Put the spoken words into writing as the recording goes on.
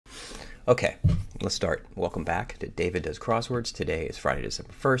Okay, let's start. Welcome back to David Does Crosswords. Today is Friday,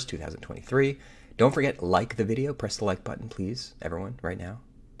 December 1st, 2023. Don't forget, like the video. Press the like button, please. Everyone, right now.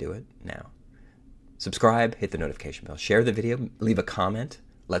 Do it now. Subscribe, hit the notification bell, share the video, leave a comment.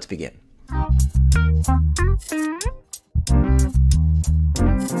 Let's begin.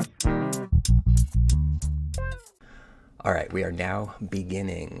 All right, we are now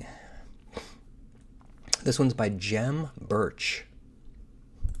beginning. This one's by Jem Birch.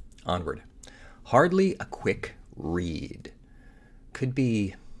 Onward. Hardly a quick read. Could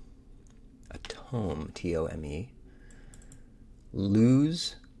be a tome, T-O-M-E.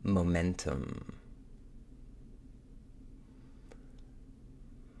 Lose momentum.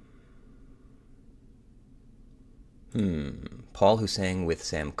 Paul, who sang with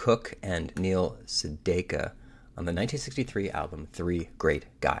Sam Cooke and Neil Sedaka on the 1963 album Three Great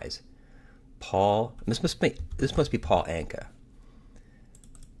Guys. Paul, this must be Paul Anka.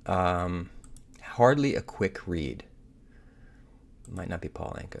 Hardly a quick read. Might not be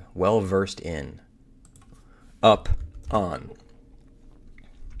Paul Anka. Well versed in. Up, on.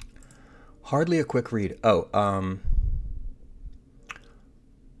 Hardly a quick read. Oh,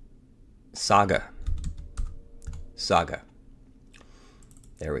 Saga. Saga.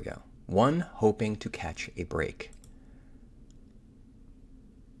 There we go. One hoping to catch a break.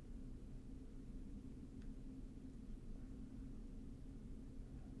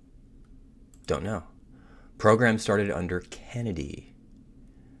 Don't know. Program started under Kennedy.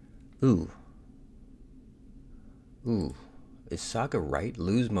 Ooh. Is Saga right?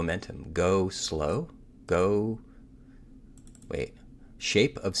 Lose momentum. Go slow? Go... Wait.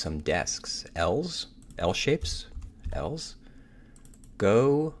 Shape of some desks. L's? L shapes? L's?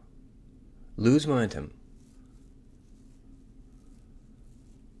 Go... Lose momentum.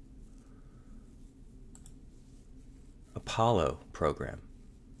 Apollo program.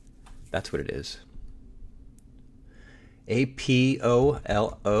 That's what it is.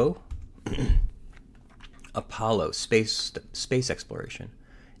 A-P-O-L-O. Apollo, space exploration.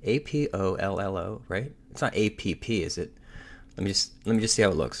 A-P-O-L-L-O, right? It's not A-P-P, is it? Let me just see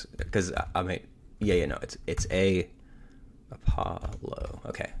how it looks, because I might. Yeah, no, it's a Apollo.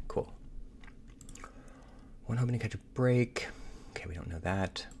 Okay, cool. One hoping to catch a break. Okay, we don't know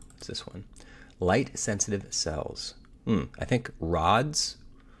that. What's this one? Light sensitive cells. I think rods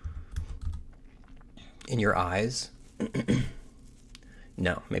in your eyes.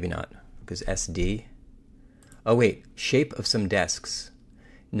 No, maybe not, because SD. Oh wait, shape of some desks.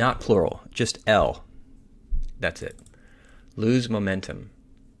 Not plural, just L. That's it. Lose momentum.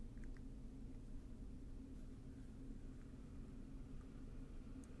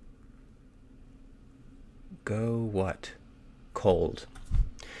 Go what? Cold.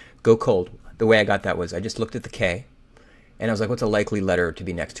 Go cold. The way I got that was I just looked at the K, and I was like, what's a likely letter to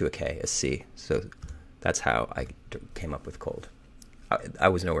be next to a K? A C. So that's how I came up with cold. I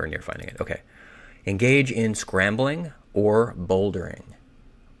was nowhere near finding it. Okay. Engage in scrambling or bouldering.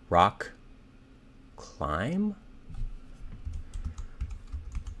 Rock climb?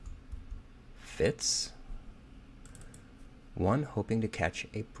 Fits. One hoping to catch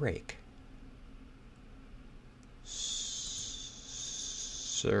a break.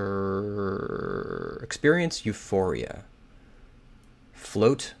 Experience euphoria.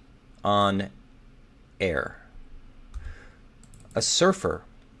 Float on air. A surfer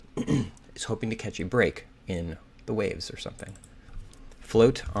is hoping to catch a break in the waves or something.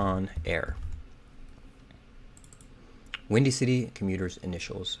 Float on air. Windy City commuters'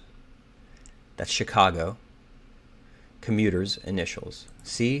 initials. That's Chicago. Commuters' initials.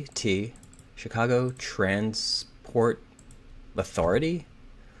 CT. Chicago Transport Authority.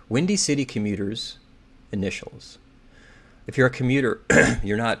 Windy City commuters' initials. If you're a commuter,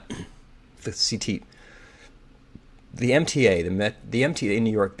 you're not the CT. The MTA, the MTA in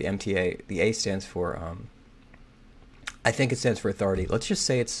New York, the MTA, the A stands for, I think it stands for authority. Let's just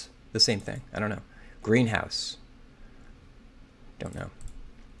say it's the same thing. I don't know. Greenhouse. Don't know.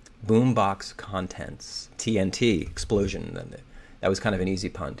 Boombox contents. TNT, explosion. That was kind of an easy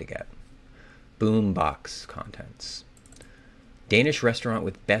pun to get. Boombox contents. Danish restaurant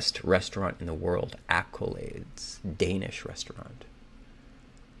with best restaurant in the world. Accolades. Danish restaurant.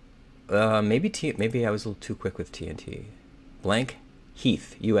 Maybe I was a little too quick with TNT. Blank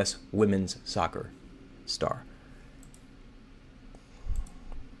Heath, U.S. women's soccer star.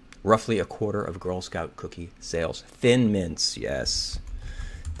 Roughly a quarter of Girl Scout cookie sales. Thin Mints, yes.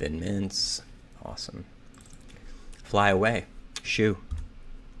 Thin Mints, awesome. Fly away. Shoe.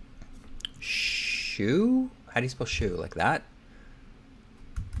 Shoe? How do you spell shoe? Like that?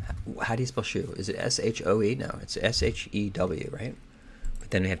 How do you spell shoe? Is it S-H-O-E? No, it's S-H-E-W, right?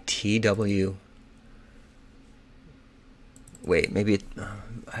 Then we have TW. Wait, maybe it,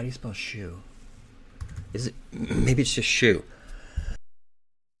 how do you spell shoe? Is it, maybe it's just shoe.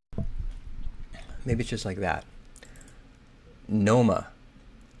 Maybe it's just like that. Noma.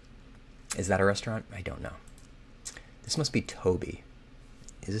 Is that a restaurant? I don't know. This must be Toby.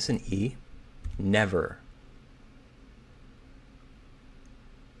 Is this an E? Never.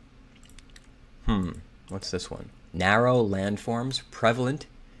 What's this one? Narrow landforms prevalent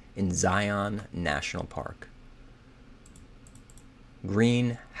in Zion National Park.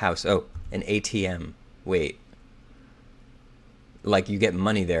 Greenhouse. Oh, an ATM. Wait. Like you get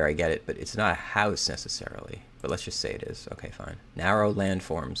money there, I get it, but it's not a house necessarily. But let's just say it is. Okay, fine. Narrow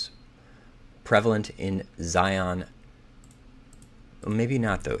landforms prevalent in Zion. Well, maybe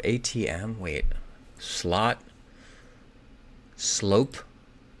not though. ATM. Wait. Slot. Slope.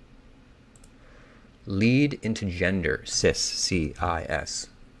 Lead into gender. Cis. C-I-S.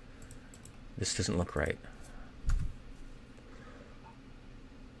 This doesn't look right.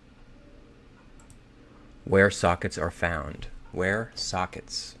 Where sockets are found. Where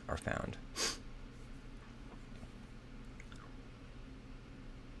sockets are found.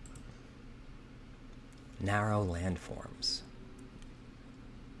 Narrow landforms.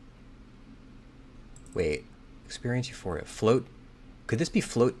 Wait. Experience euphoria. Float. Could this be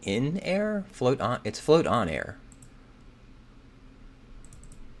float in air? Float on. It's float on air.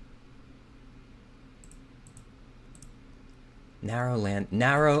 Narrow land.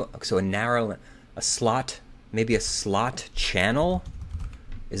 Narrow. So a narrow. A slot. Maybe a slot channel?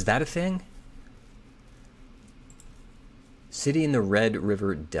 Is that a thing? City in the Red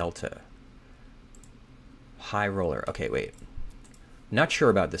River Delta. High roller. Okay, wait. Not sure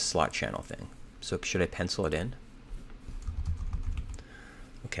about this slot channel thing. So should I pencil it in?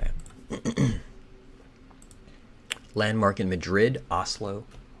 Okay. Landmark in Madrid, Oslo,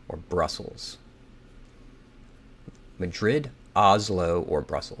 or Brussels. Madrid, Oslo, or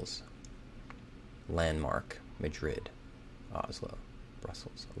Brussels. Landmark, Madrid, Oslo,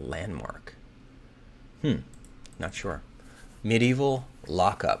 Brussels. Landmark. Not sure. Medieval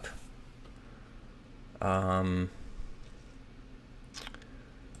lockup.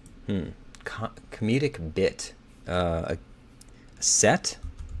 Comedic bit. A set.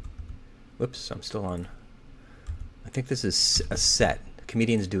 Whoops, I'm still on. I think this is a set.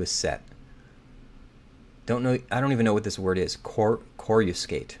 Comedians do a set. Don't know. I don't even know what this word is.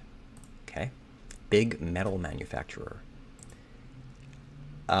 Coruscate. Okay. Big metal manufacturer.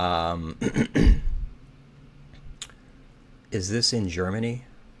 Is this in Germany?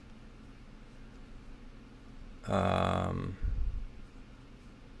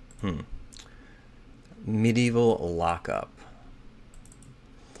 Medieval lockup.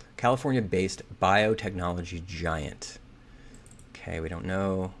 California-based biotechnology giant. Okay, we don't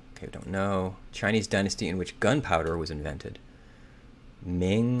know. Okay, we don't know. Chinese dynasty in which gunpowder was invented.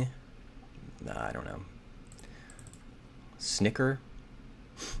 Ming. I don't know. Snicker.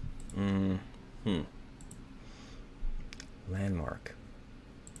 Landmark.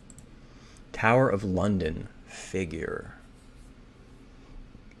 Tower of London figure.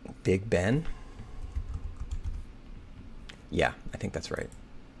 Big Ben. Yeah, I think that's right.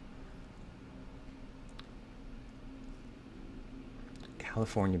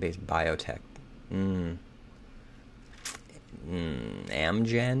 California-based biotech.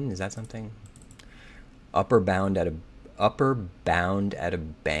 Amgen, is that something? Upper bound at a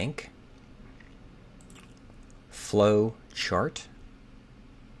bank. Flow chart.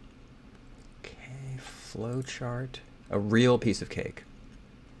 Okay, flow chart. A real piece of cake.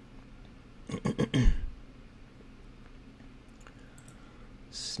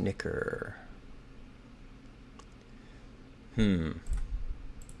 Snicker.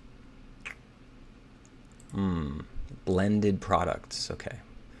 Blended products. Okay.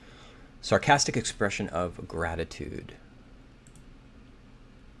 Sarcastic expression of gratitude.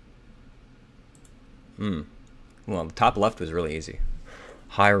 Well, the top left was really easy.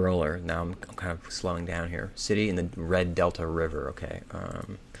 High roller. Now I'm kind of slowing down here. City in the Red Delta River. Okay.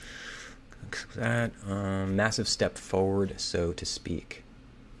 Massive step forward, so to speak.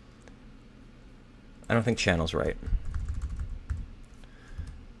 I don't think channel's right.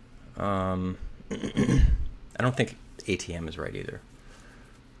 I don't think ATM is right either.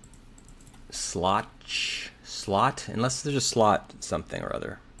 Slot, unless there's a slot something or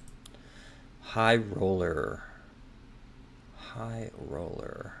other. High roller.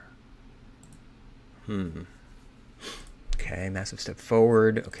 Okay, massive step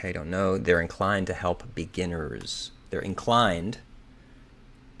forward. Okay, don't know. They're inclined to help beginners. They're inclined.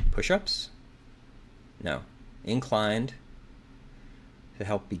 Push-ups? No. Inclined to to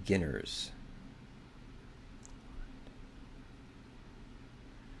help beginners.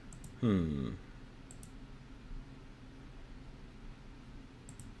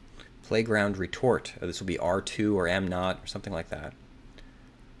 Playground retort. Oh, this will be R2 or am not or something like that.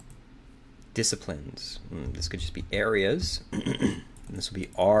 Disciplines. This could just be areas. And this will be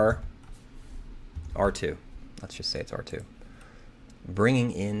R2. Let's just say it's R2.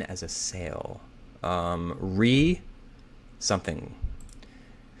 Bringing in as a sale. Something.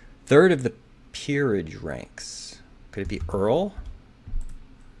 Third of the peerage ranks. Could it be Earl?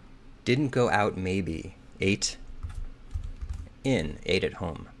 Didn't go out, maybe. 8 in. 8 at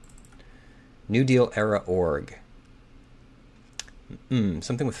home. New Deal era org.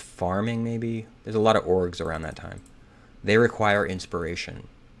 Something with farming, maybe. There's a lot of orgs around that time. They require inspiration.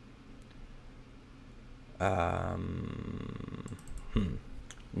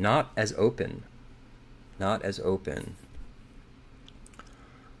 Not as open. Not as open.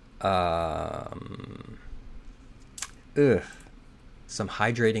 Some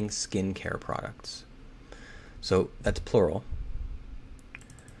hydrating skincare products. So that's plural.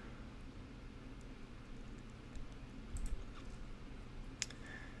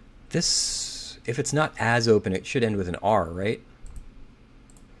 This, if it's not as open, it should end with an R, right?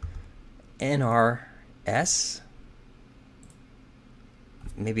 NRS?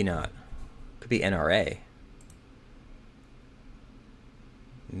 Maybe not. Could be NRA.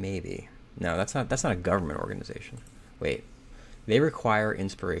 Maybe. No, that's not a government organization. Wait. They require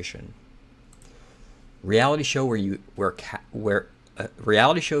inspiration. Reality show where a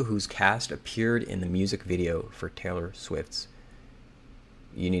reality show whose cast appeared in the music video for Taylor Swift's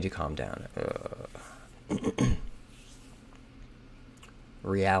You Need to Calm Down.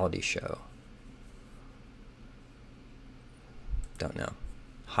 Reality show. Don't know.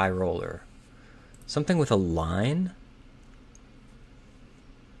 High roller. Something with a line?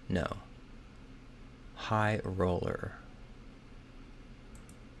 No. High roller.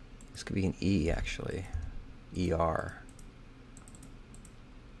 This could be an E, actually. ER.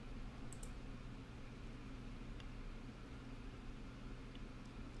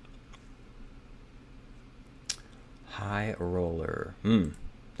 High roller.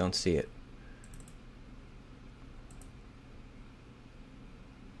 Don't see it.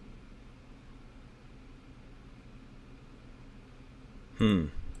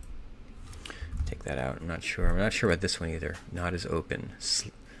 Take that out. I'm not sure. I'm not sure about this one either. Not as open.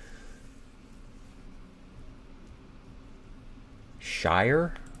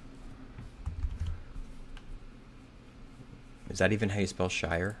 Shire? Is that even how you spell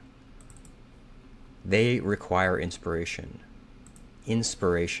Shire? They require inspiration.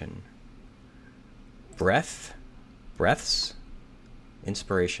 Inspiration. Breath? Breaths?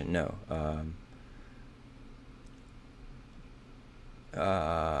 Inspiration. No.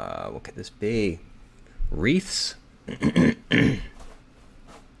 What could this be? Wreaths? Okay,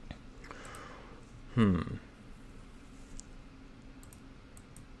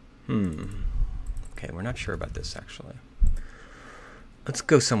 we're not sure about this, actually. Let's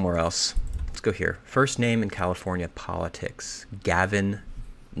go somewhere else. Let's go here. First name in California politics. Gavin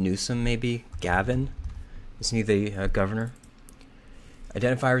Newsom, maybe? Gavin? Isn't he the governor?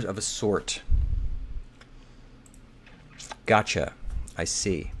 Identifiers of a sort. Gotcha. I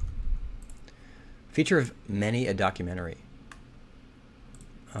see. Feature of many a documentary.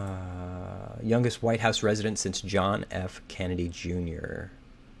 Youngest White House resident since John F. Kennedy Jr.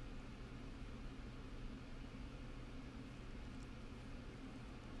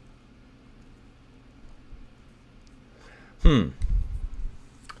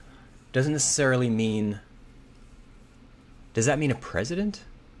 Doesn't necessarily mean... Does that mean a president?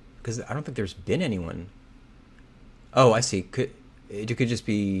 Because I don't think there's been anyone. Oh, I see. It could just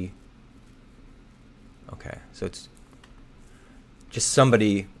be... Okay, so it's just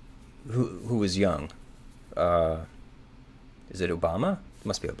somebody who was young. Is it Obama? It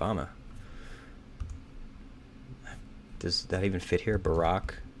must be Obama. Does that even fit here?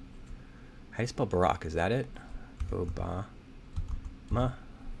 Barack? How do you spell Barack? Is that it? Obama?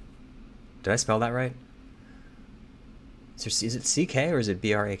 Did I spell that right? Is it CK or is it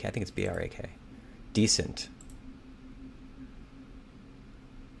BRAK? I think it's BRAK. Decent.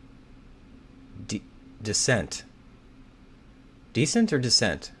 Descent. Decent or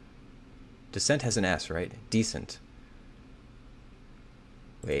descent? Descent has an S, right? Decent.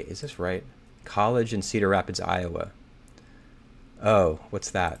 Wait, is this right? College in Cedar Rapids, Iowa. Oh,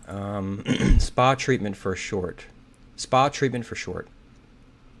 what's that? Spa treatment for short. Spa treatment for short.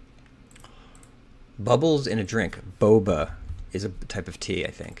 Bubbles in a drink. Boba is a type of tea,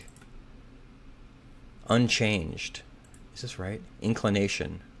 I think. Unchanged. Is this right?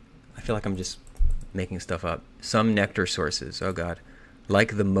 Inclination. I feel like I'm just making stuff up. Some nectar sources. Oh God.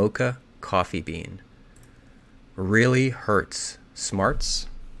 Like the mocha coffee bean. Really hurts. Smarts.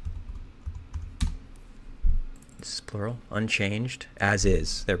 This is plural. Unchanged. As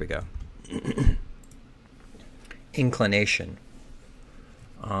is. There we go. Inclination.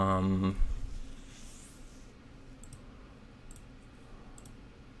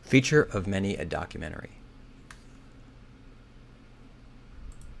 Feature of many a documentary.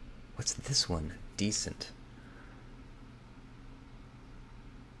 What's this one? Decent.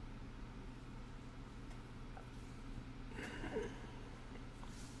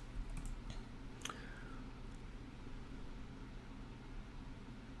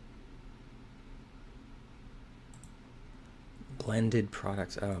 Blended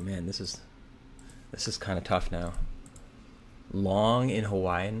products. Oh man, this is kind of tough now. Long in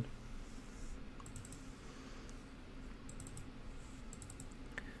Hawaiian.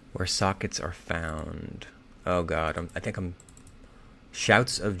 Where sockets are found. Oh God, I think I'm.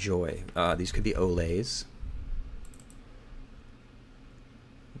 Shouts of joy. These could be olays.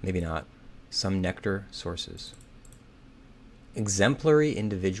 Maybe not. Some nectar sources. Exemplary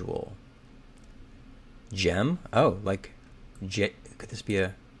individual. Gem? Oh, like J. Could this be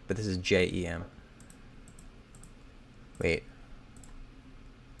a? But this is J-E-M. Wait.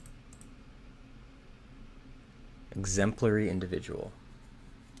 Exemplary individual.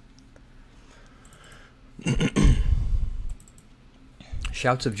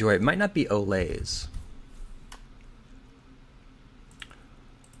 Shouts of joy. It might not be olays.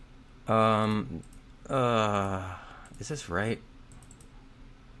 Is this right?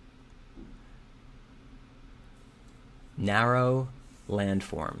 Narrow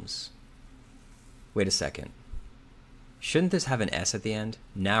landforms. Wait a second. Shouldn't this have an S at the end?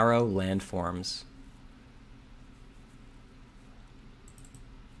 Narrow landforms.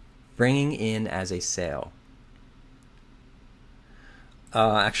 Bringing in as a sail.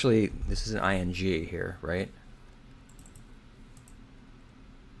 Actually, this is an ing here, right?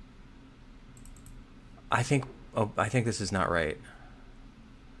 I think this is not right.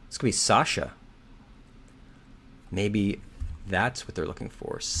 This could be Sasha. Maybe that's what they're looking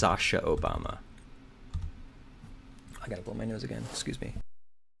for. Sasha Obama. I gotta blow my nose again. Excuse me.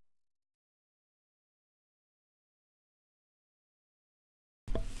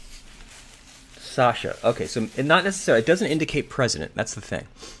 Sasha. Okay, so not necessarily. It doesn't indicate president. That's the thing.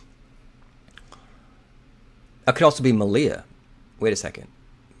 It could also be Malia. Wait a second.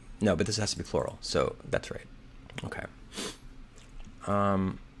 No, but this has to be plural. So that's right. Okay.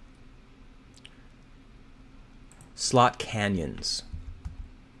 Slot canyons.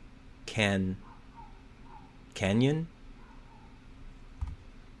 Canyon?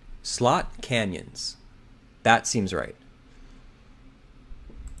 Slot canyons. That seems right.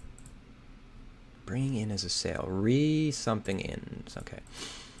 Bringing in as a sail. Something in. Okay.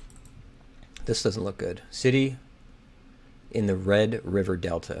 This doesn't look good. City in the Red River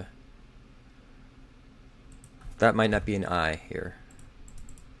Delta. That might not be an I here.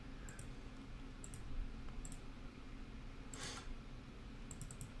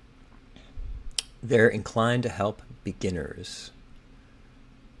 They're inclined to help beginners.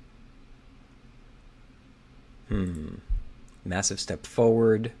 Massive step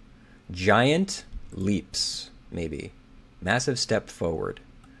forward. Giant leaps, maybe. Massive step forward.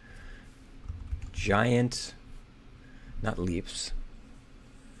 Giant, not leaps.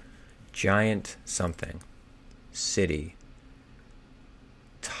 Giant something. City.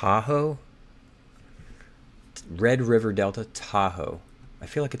 Tahoe? Red River Delta, Tahoe. I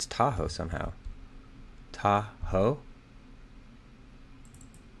feel like it's Tahoe somehow. Tahoe?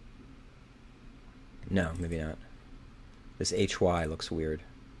 No, maybe not. This HY looks weird.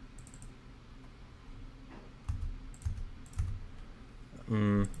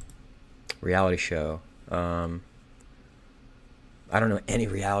 Reality show. I don't know any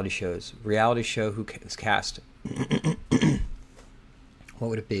reality shows. Reality show who is cast. What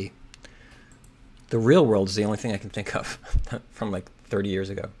would it be? The Real World is the only thing I can think of from like 30 years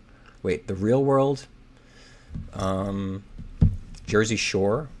ago. Wait, The Real World? Jersey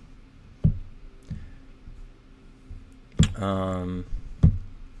Shore?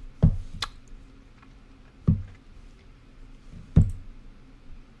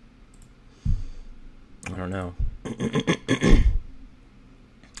 I don't know.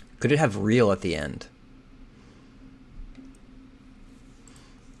 Could it have real at the end?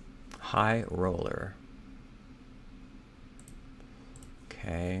 High roller.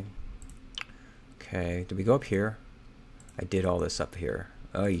 Okay. Okay. Did we go up here? I did all this up here.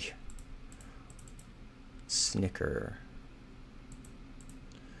 Oy. Snicker.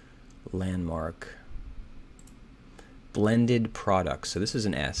 Landmark. Blended products. So this is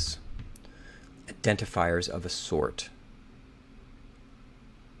an S. Identifiers of a sort.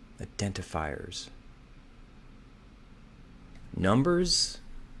 Identifiers. Numbers.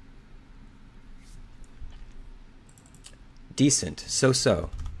 Decent. So-so.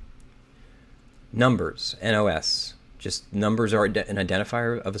 Numbers. NOS. Just numbers are an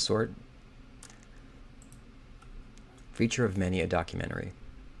identifier of a sort. Feature of many a documentary.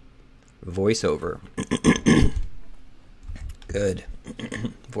 Voiceover. Good.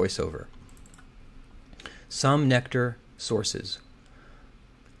 Voiceover. Some nectar sources.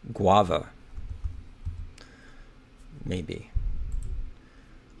 Guava. Maybe.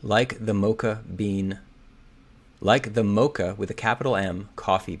 Like the mocha bean. Like the mocha with a capital M,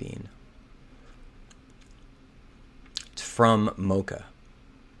 coffee bean. It's from mocha.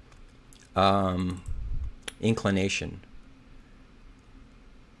 Inclination.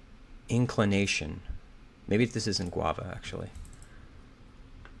 Inclination. Maybe this isn't guava, actually.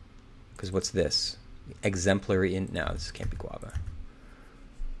 Because what's this? Exemplary in... No, this can't be guava.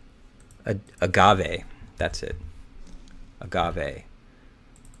 Agave. That's it. Agave.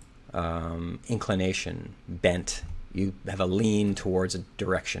 Inclination. Bent. You have a lean towards a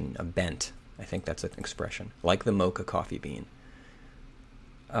direction. A bent. I think that's an expression. Like the mocha coffee bean.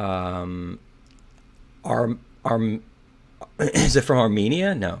 Is it from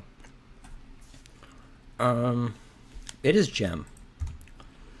Armenia? No. It is gem.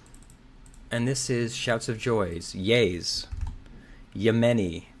 And this is shouts of joys. Yays.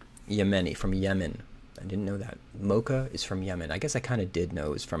 Yemeni. Yemeni, from Yemen. I didn't know that. Mocha is from Yemen. I guess I kind of did know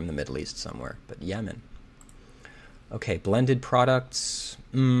it was from the Middle East somewhere, but Yemen. Okay, blended products.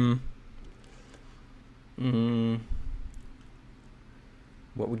 What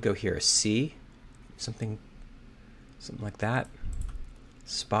would go here? C? Something like that.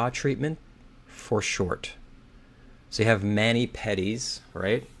 Spa treatment for short. So you have mani-pedis,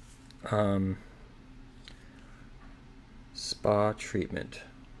 right? Spa treatment.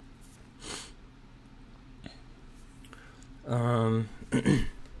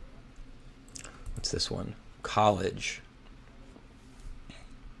 What's this one? College.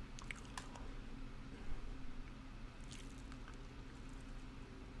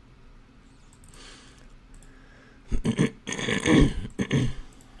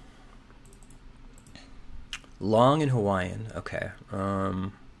 Long in Hawaiian. Okay.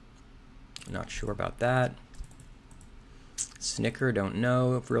 Not sure about that. Snicker, don't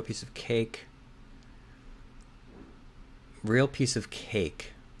know. Real piece of cake. Real piece of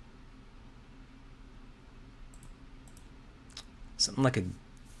cake. Something like a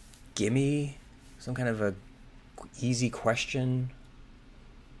gimme? Some kind of a easy question?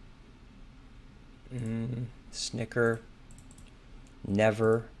 Snicker.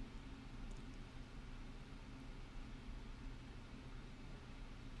 Never.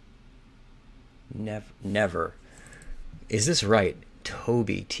 Never. Is this right?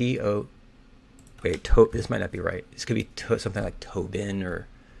 Toby. T-O... Wait, this might not be right. This could be something like Tobin or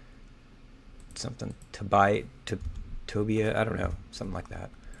something. Tobia. I don't know. Something like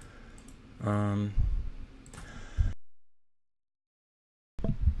that. All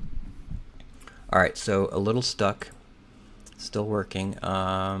right, so a little stuck. Still working.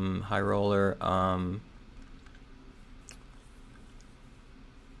 High roller.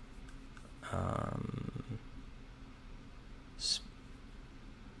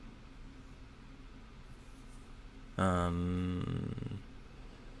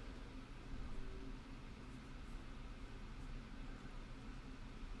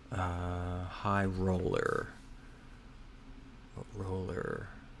 High roller. Roller.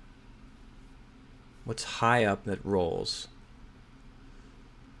 What's high up that rolls?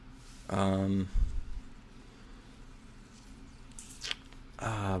 Oh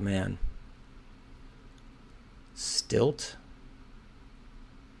man. Stilt?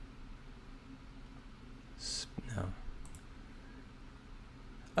 No.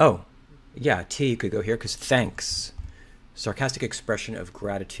 Oh, yeah, T could go here because thanks. Sarcastic expression of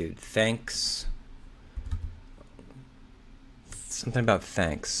gratitude. Thanks. Something about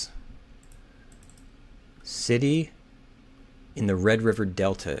thanks. City in the Red River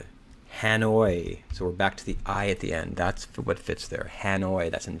Delta. Hanoi. So we're back to the I at the end. That's what fits there.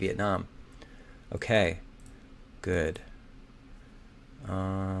 Hanoi. That's in Vietnam. Okay. Good.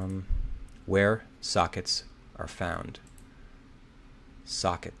 Where sockets are found.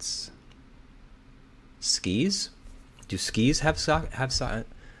 Sockets. Skis? Do skis have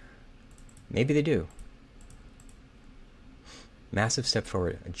Maybe they do. Massive step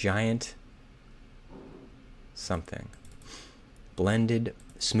forward. A giant something. Blended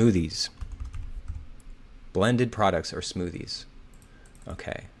Smoothies. Blended products or smoothies.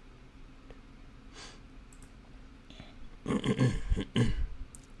 Okay.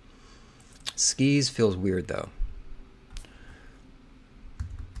 Skis feels weird though.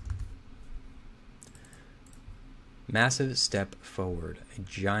 Massive step forward. A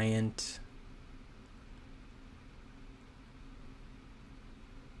giant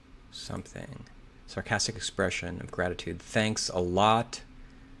something. Sarcastic expression of gratitude. Thanks a lot.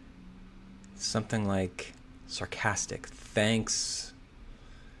 Something like sarcastic. Thanks.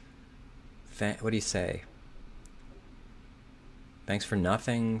 What do you say? Thanks for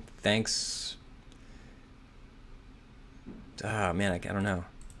nothing. Thanks. Ah, man, I don't know.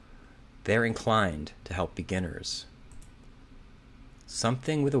 They're inclined to help beginners.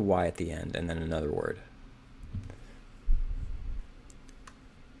 Something with a Y at the end and then another word.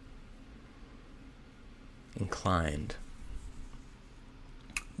 Inclined.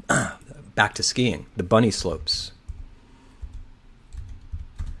 Back to skiing. The bunny slopes.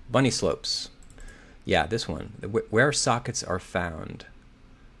 Bunny slopes. Yeah, this one. Where sockets are found.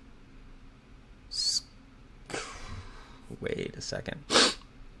 Wait a second.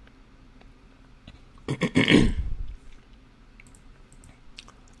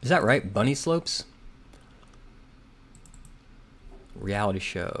 Is that right? Bunny slopes? Reality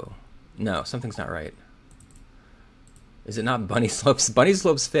show. No, something's not right. Is it not bunny slopes? Bunny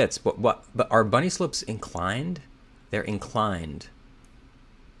slopes fits, but what? But are bunny slopes inclined? They're inclined.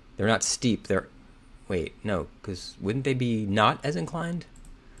 They're not steep. They're... Wait, no, because wouldn't they be not as inclined?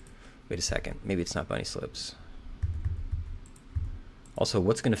 Wait a second. Maybe it's not bunny slopes. Also,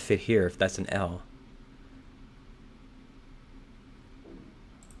 what's going to fit here if that's an L?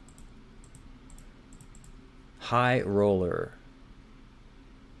 High roller.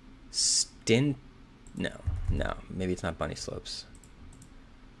 Stint... No, maybe it's not bunny slopes.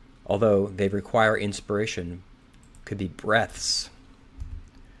 Although they require inspiration. Could be breaths.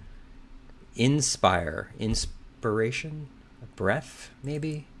 Inspire. Inspiration? Breath,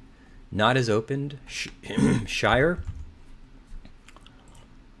 maybe? Not as opened. Shire.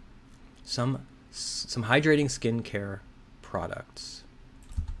 Some hydrating skincare products.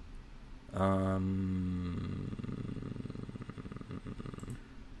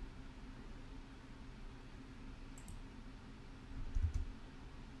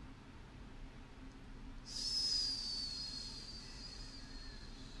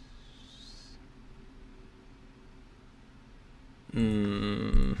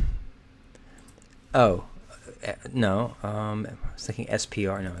 Oh, no. I was thinking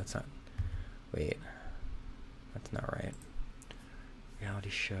SPR. No, that's not. Wait, that's not right. Reality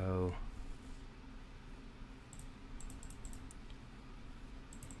show.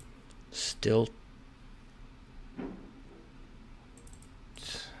 Still.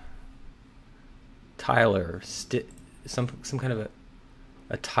 Tyler. Some kind of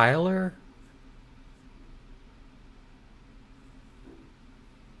a Tyler.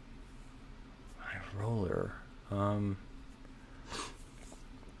 Roller.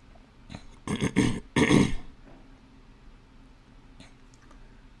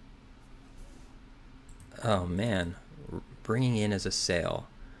 Oh man, bringing in as a sale.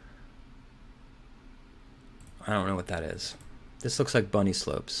 I don't know what that is. This looks like bunny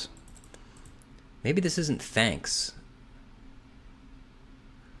slopes. Maybe this isn't thanks.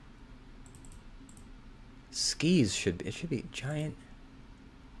 Skis should be. It should be giant.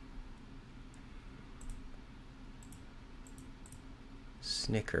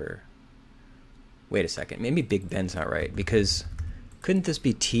 Snicker. Wait a second. Maybe Big Ben's not right because couldn't this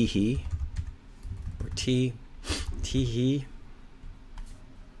be tee-hee? Or tee-hee?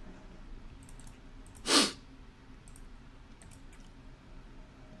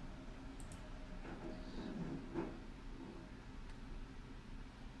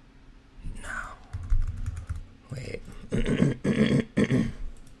 No. Wait.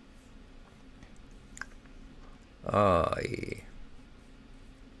 Oh, yeah.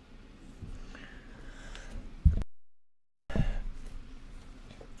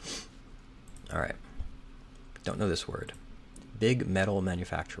 All right. Don't know this word. Big metal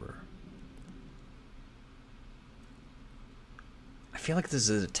manufacturer. I feel like this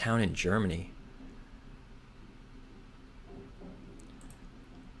is a town in Germany.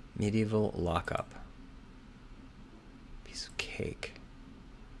 Medieval lockup. Piece of cake.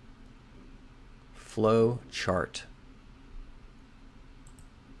 Flow chart.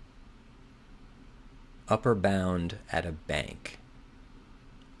 Upper bound at a bank.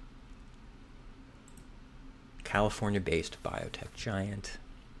 California-based biotech giant.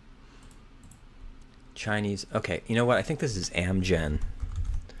 Chinese. Okay, you know what? I think this is Amgen.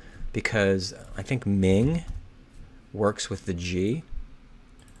 because I think Ming works with the G.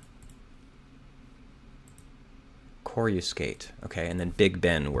 Coruscate. Okay, and then Big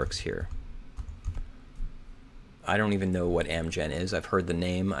Ben works here. I don't even know what Amgen is. I've heard the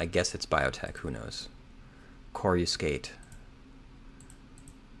name. I guess it's biotech. Who knows? Coruscate.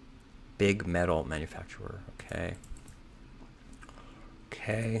 Big metal manufacturer. Okay.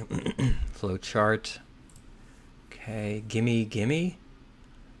 Okay. Flow chart. Okay. Gimme, gimme.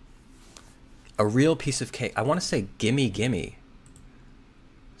 A real piece of cake. I want to say gimme, gimme.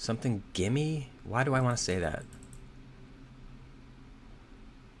 Something gimme? Why do I want to say that?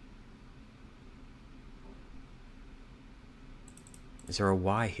 Is there a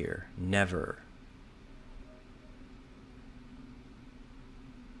Y here? Never.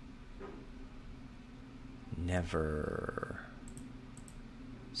 Never.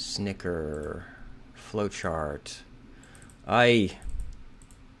 Snicker. Flowchart. I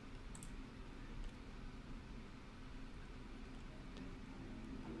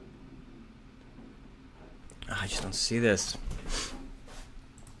just don't see this.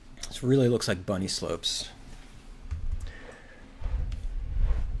 This really looks like bunny slopes.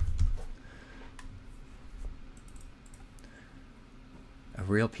 A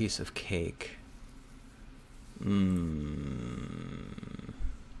real piece of cake.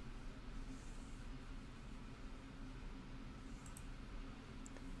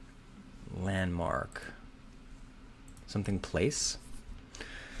 Landmark. Something place?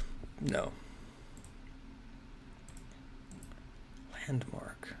 No.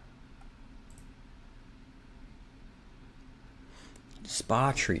 Landmark.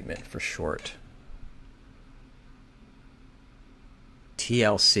 Spa treatment for short.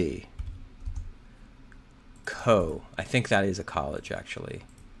 TLC. Co. I think that is a college, actually.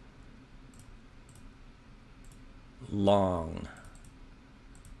 Long.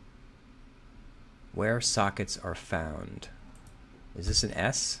 Where sockets are found. Is this an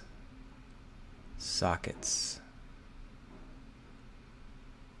S? Sockets.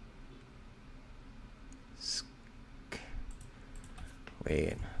 Wait.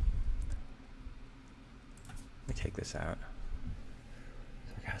 Let me take this out.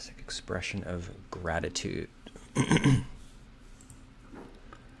 Sarcastic expression of gratitude.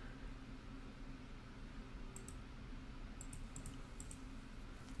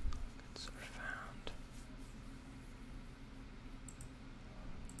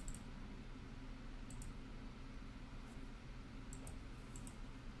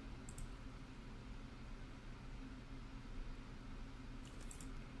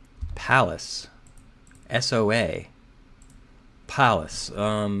 Palace. SOA. Palace.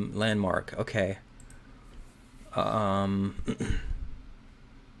 Landmark. Okay.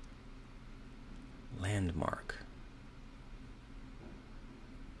 Landmark.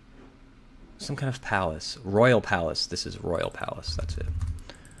 Some kind of palace. Royal Palace. This is Royal Palace. That's it.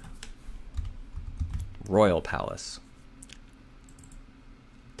 Royal Palace.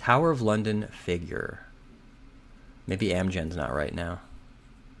 Tower of London figure. Maybe Amgen's not right now.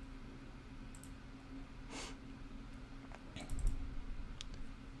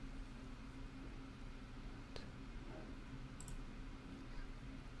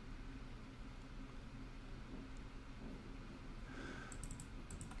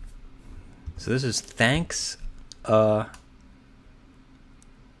 So this is thanks. Thanks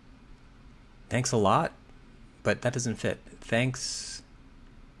a lot, but that doesn't fit. Thanks.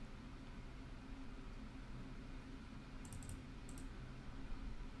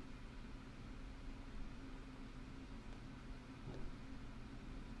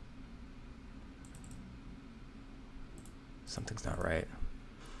 Something's not right.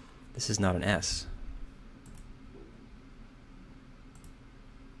 This is not an S.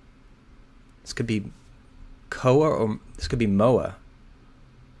 This could be Koa, or this could be Moa,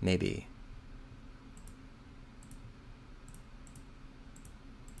 maybe.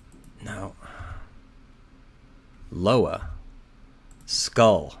 No. Loa.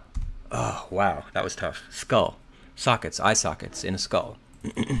 Skull. Oh, wow, that was tough. Skull. Sockets, eye sockets in a skull.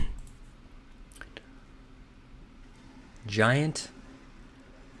 Giant.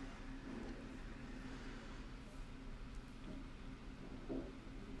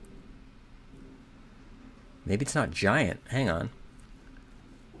 Maybe it's not giant. Hang on.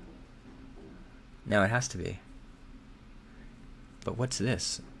 No, it has to be. But what's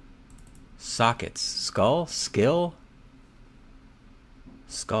this? Sockets. Skull? Skill?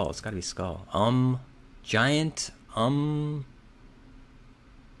 Skull. It's gotta be skull. Giant. Oh,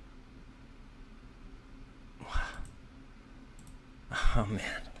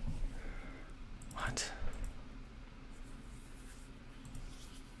 man. What?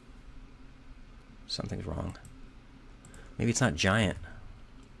 Something's wrong. Maybe it's not giant.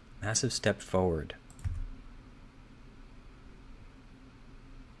 Massive step forward.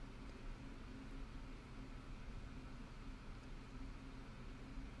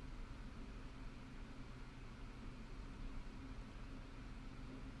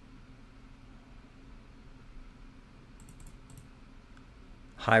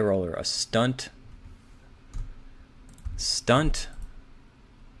 High roller, a stunt. Stunt.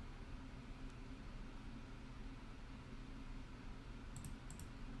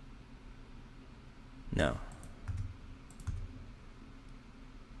 No.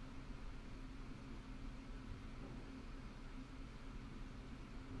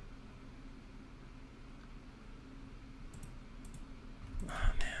 Oh,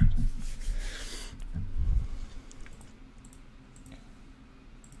 man.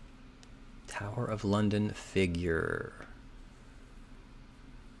 Tower of London figure.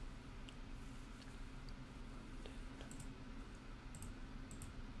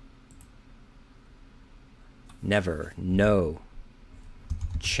 Never. No.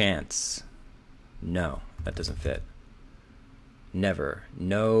 Chance. No, that doesn't fit. Never.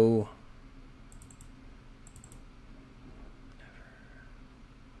 No. Never.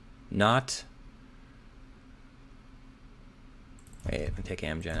 Not. Wait, let me take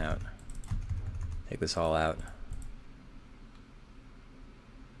Amgen out. Take this all out.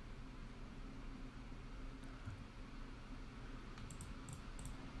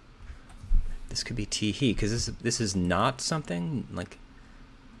 This could be he, because this is not something like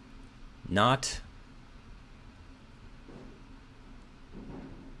not.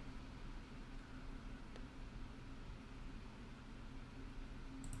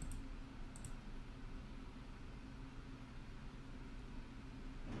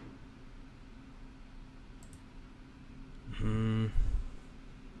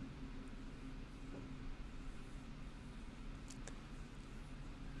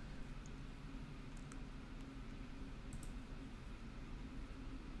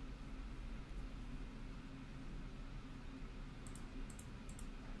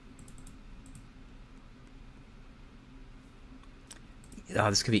 Oh,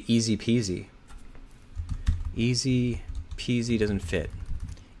 this could be easy peasy. Easy peasy doesn't fit.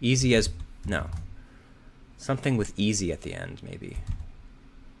 Easy as, no. Something with easy at the end, maybe.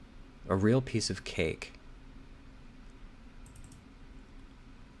 A real piece of cake.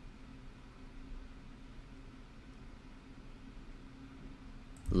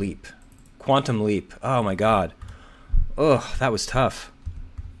 Leap. Quantum leap. Oh my god. Oh, that was tough.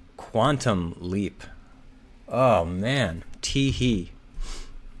 Quantum leap. Oh man. Tee-hee.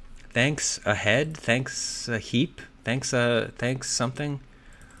 Thanks a head, thanks a heap, thanks something.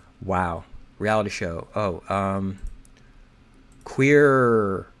 Wow. Reality show. Oh,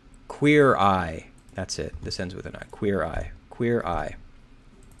 queer eye. That's it. This ends with an eye. Queer eye. Queer eye.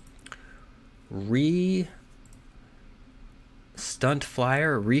 Stunt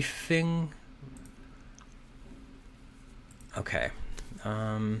flyer, reefing. Okay.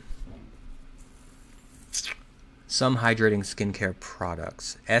 Some hydrating skincare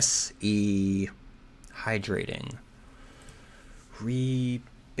products. SE hydrating. Reeling.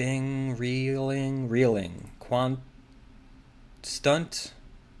 Stunt.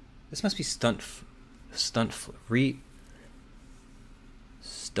 This must be stunt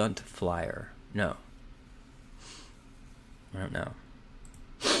flyer. No. I don't know.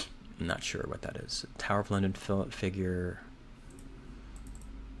 I'm not sure what that is. Tower of London figure.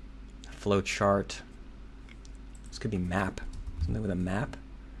 Flow chart. This could be map. Something with a map.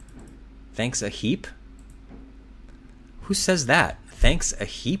 Thanks a heap? Who says that? Thanks a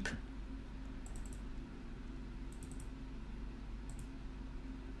heap?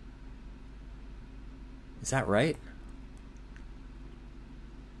 Is that right?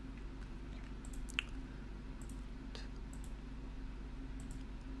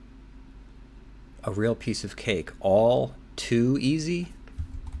 A real piece of cake. All too easy?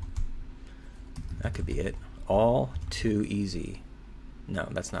 That could be it. All too easy. No,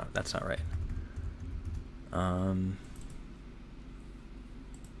 that's not right.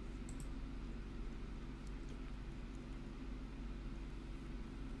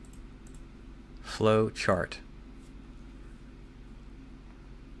 Flow chart.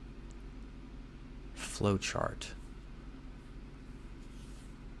 Flow chart.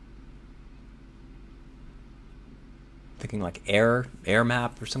 Thinking like air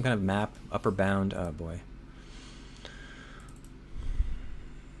map or some kind of map, upper bound. Oh boy.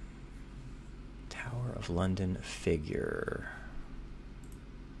 Tower of London figure.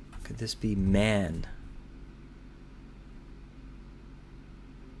 Could this be man?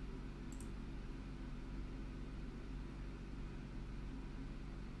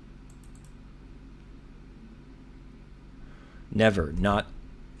 Never. Not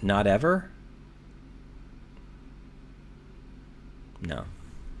ever? No.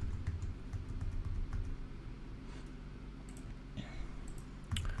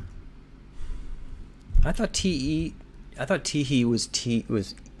 I thought teehee was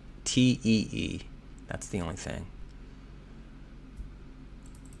T-E-E. That's the only thing.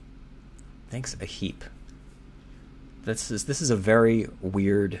 Thanks a heap. This is a very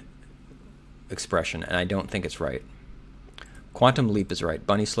weird expression, and I don't think it's right. Quantum leap is right.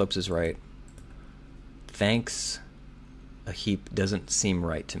 Bunny slopes is right. Thanks a heap doesn't seem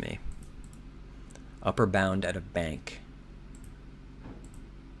right to me. Upper bound at a bank.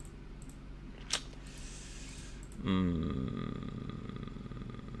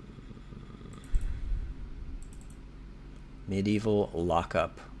 Medieval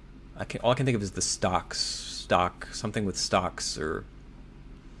lockup. All I can think of is the stock, something with stocks or.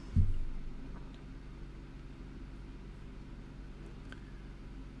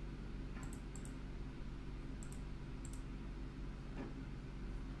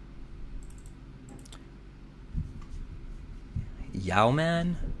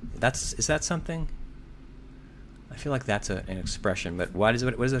 Yowman? Is that something? I feel like that's an expression, but what does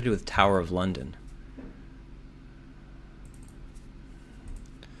that have to do with Tower of London?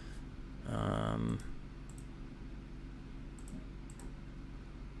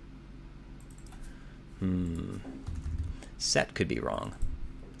 Set could be wrong.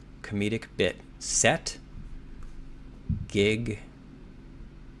 Comedic bit. Set. Gig.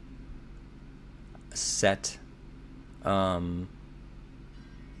 Set.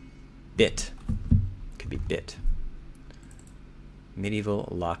 Bit. Could be bit. Medieval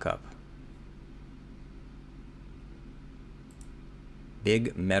lockup.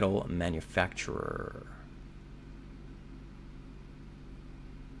 Big metal manufacturer.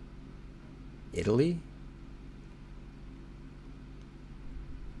 Italy?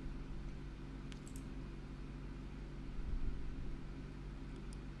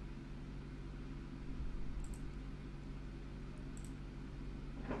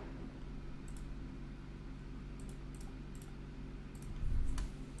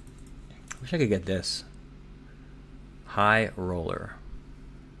 Wish I could get this. High roller.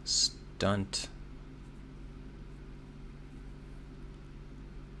 Stunt.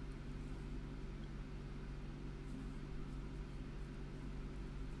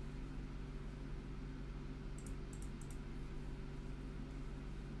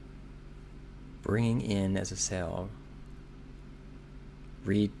 Bringing in as a sale.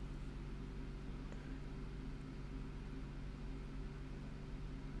 Read.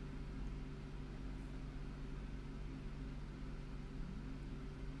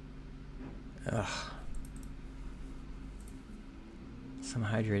 Ugh. Some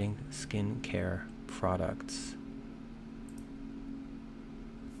hydrating skin care products.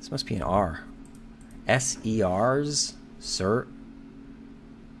 This must be an R. SERs? Sir?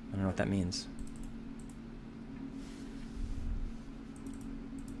 I don't know what that means.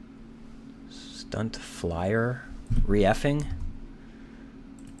 Stunt flyer? Re-effing?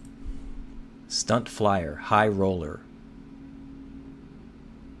 Stunt flyer. High roller.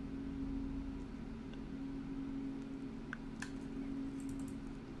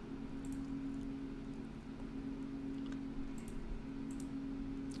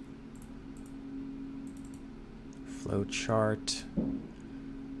 Flow chart.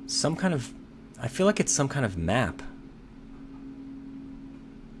 Some kind of, I feel like it's some kind of map.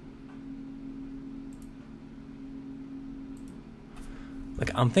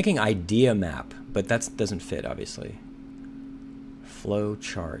 Like I'm thinking idea map, but that doesn't fit obviously. Flow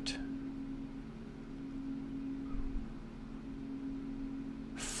chart.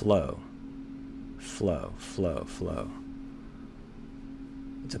 Flow. Flow, flow, flow.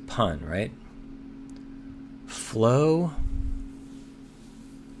 It's a pun, right? Flow.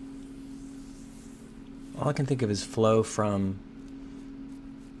 All I can think of is flow from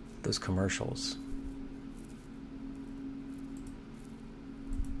those commercials.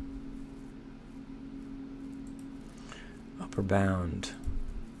 Upper bound.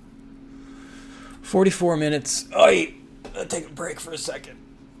 44 minutes. I'll take a break for a second.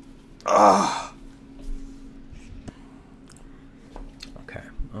 Ah. Okay.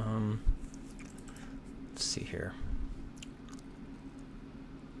 Let's see here.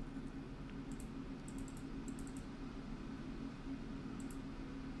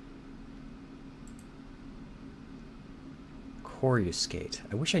 Coruscate.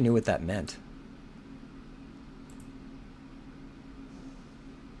 I wish I knew what that meant.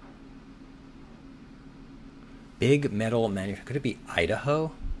 Big metal manufacturer. Could it be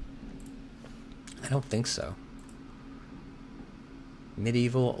Idaho? I don't think so.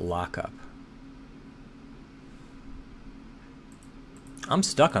 Medieval lockup. I'm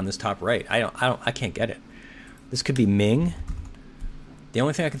stuck on this top right. I can't get it. This could be Ming. The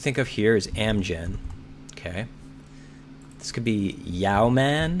only thing I can think of here is Amgen. Okay. This could be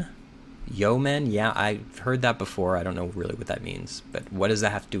Yaoman. Yeoman? Yeah, I've heard that before. I don't know really what that means. But what does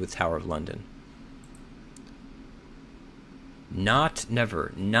that have to do with Tower of London? Not,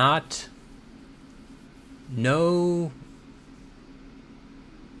 never. Not, no.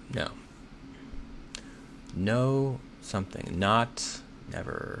 No. No something. Not,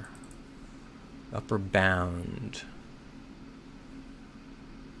 never. Upper bound.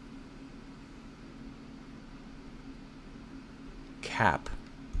 Cap.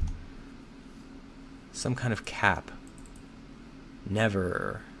 Some kind of cap.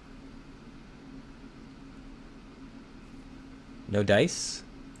 Never. No dice?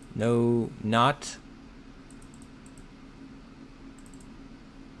 No, not.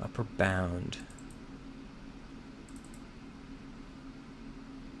 Upper bound.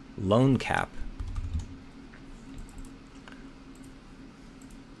 Loan cap.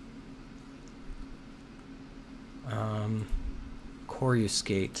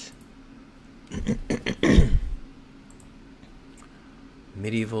 Coruscate.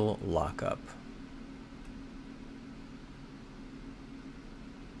 Medieval lockup.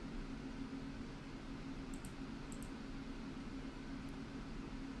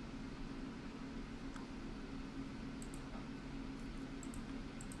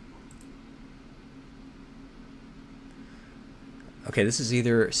 Okay, this is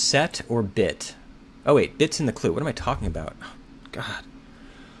either set or bit. Oh wait, bit's in the clue. What am I talking about? Oh, God,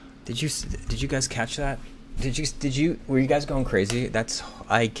 did you guys catch that? Were you guys going crazy?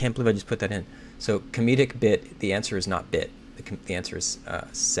 I can't believe I just put that in. So comedic bit. The answer is not bit. The answer is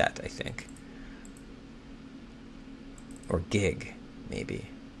set, I think, or gig, maybe.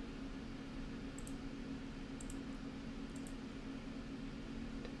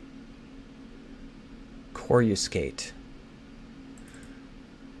 Coruscate.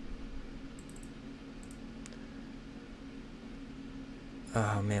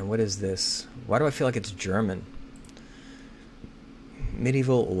 Oh man, what is this? Why do I feel like it's German?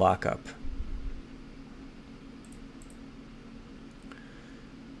 Medieval lockup.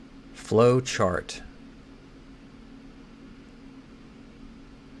 Flow chart.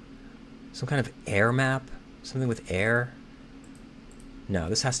 Some kind of air map? Something with air? No,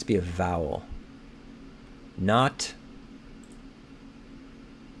 this has to be a vowel. Not...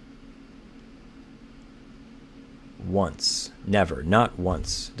 once. Never. Not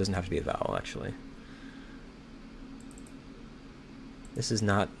once. It doesn't have to be a vowel, actually. This is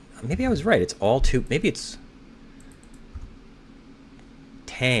not... Maybe I was right. It's all too... Maybe it's...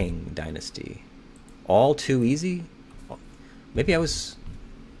 Tang Dynasty. All too easy? Maybe I was...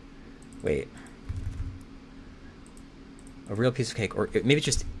 Wait. A real piece of cake. Or maybe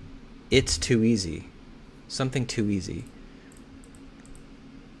just... It's too easy. Something too easy.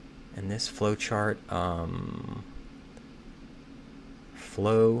 And this flow chart...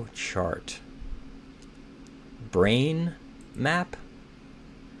 Flow chart. Brain map?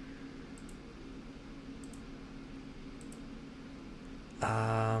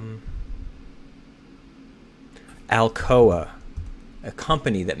 Alcoa, a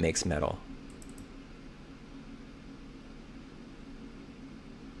company that makes metal.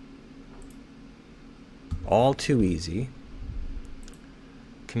 All too easy.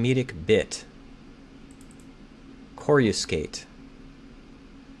 Comedic bit. Coruscate.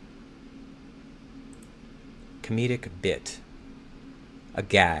 Comedic bit. A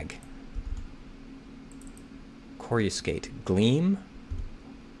gag. Coruscate. Gleam.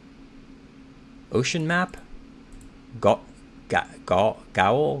 Ocean map. Gowl. There's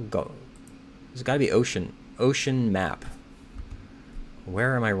got to be ocean. Ocean map.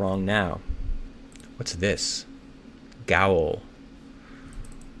 Where am I wrong now? What's this? Gowl.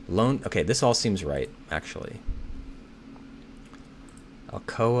 Lone. Okay, this all seems right, actually.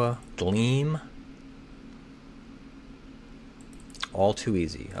 Alcoa. Gleam. All too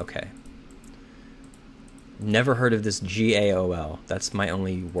easy. Okay. Never heard of this GAOL. That's my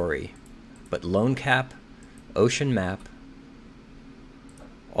only worry. But lone cap, ocean map,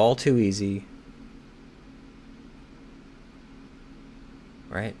 all too easy.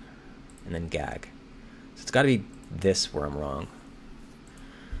 Right? And then gag. So it's got to be this where I'm wrong.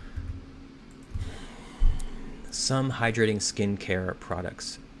 Some hydrating skincare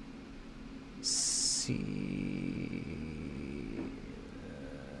products.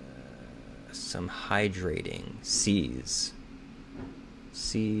 Some hydrating C's.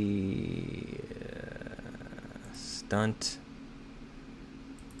 Stunt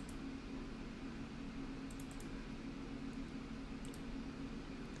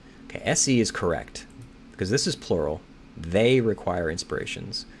Okay, SE is correct because this is plural. They require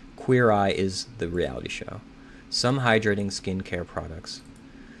inspirations. Queer Eye is the reality show. Some hydrating skincare products.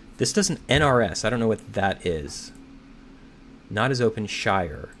 This doesn't NRS. I don't know what that is. Not as open.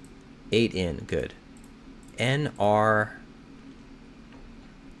 Shire. 8 in. Good. NR.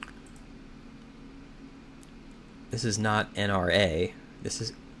 This is not NRA. This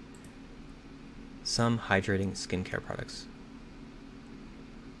is some hydrating skincare products.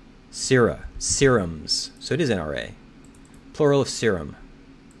 Serums. So it is NRA. Plural of serum.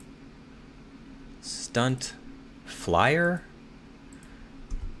 Stunt flyer.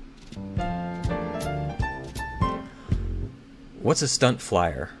 What's a stunt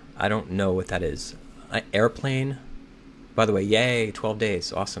flyer? I don't know what that is. Airplane. By the way, yay, 12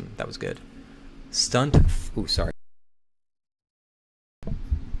 days. Awesome. That was good. Stunt. Ooh, sorry.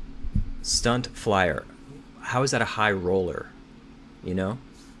 Stunt flyer. How is that a high roller? You know?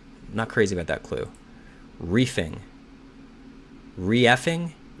 I'm not crazy about that clue. Reefing.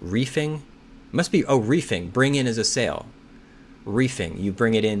 Re-effing? Reefing? Must be, oh, reefing. Bring in as a sail. Reefing. You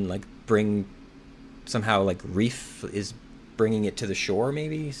bring it in, like, bring, somehow, like, reef is bringing it to the shore,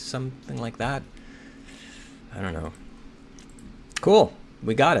 maybe? Something like that. I don't know. Cool.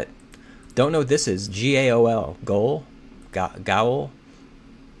 We got it. Don't know what this is. G-A-O-L. Goal? Gowl?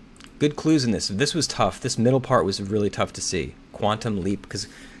 Good clues in this. This was tough. This middle part was really tough to see. Quantum leap, because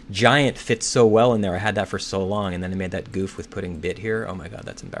giant fits so well in there. I had that for so long, and then I made that goof with putting bit here. Oh my god,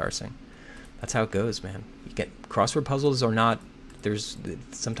 that's embarrassing. That's how it goes, man. You get crossword puzzles or not. There's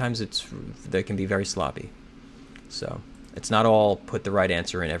sometimes they can be very sloppy. So it's not all put the right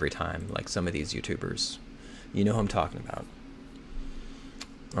answer in every time, like some of these YouTubers. You know who I'm talking about.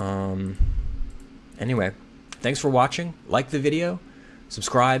 Anyway, thanks for watching. Like the video,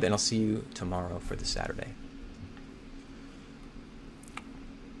 subscribe, and I'll see you tomorrow for the Saturday.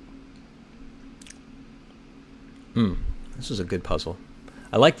 This was a good puzzle.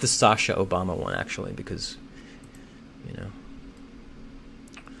 I like the Sasha Obama one, actually, because, you know,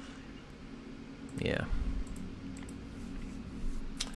 yeah.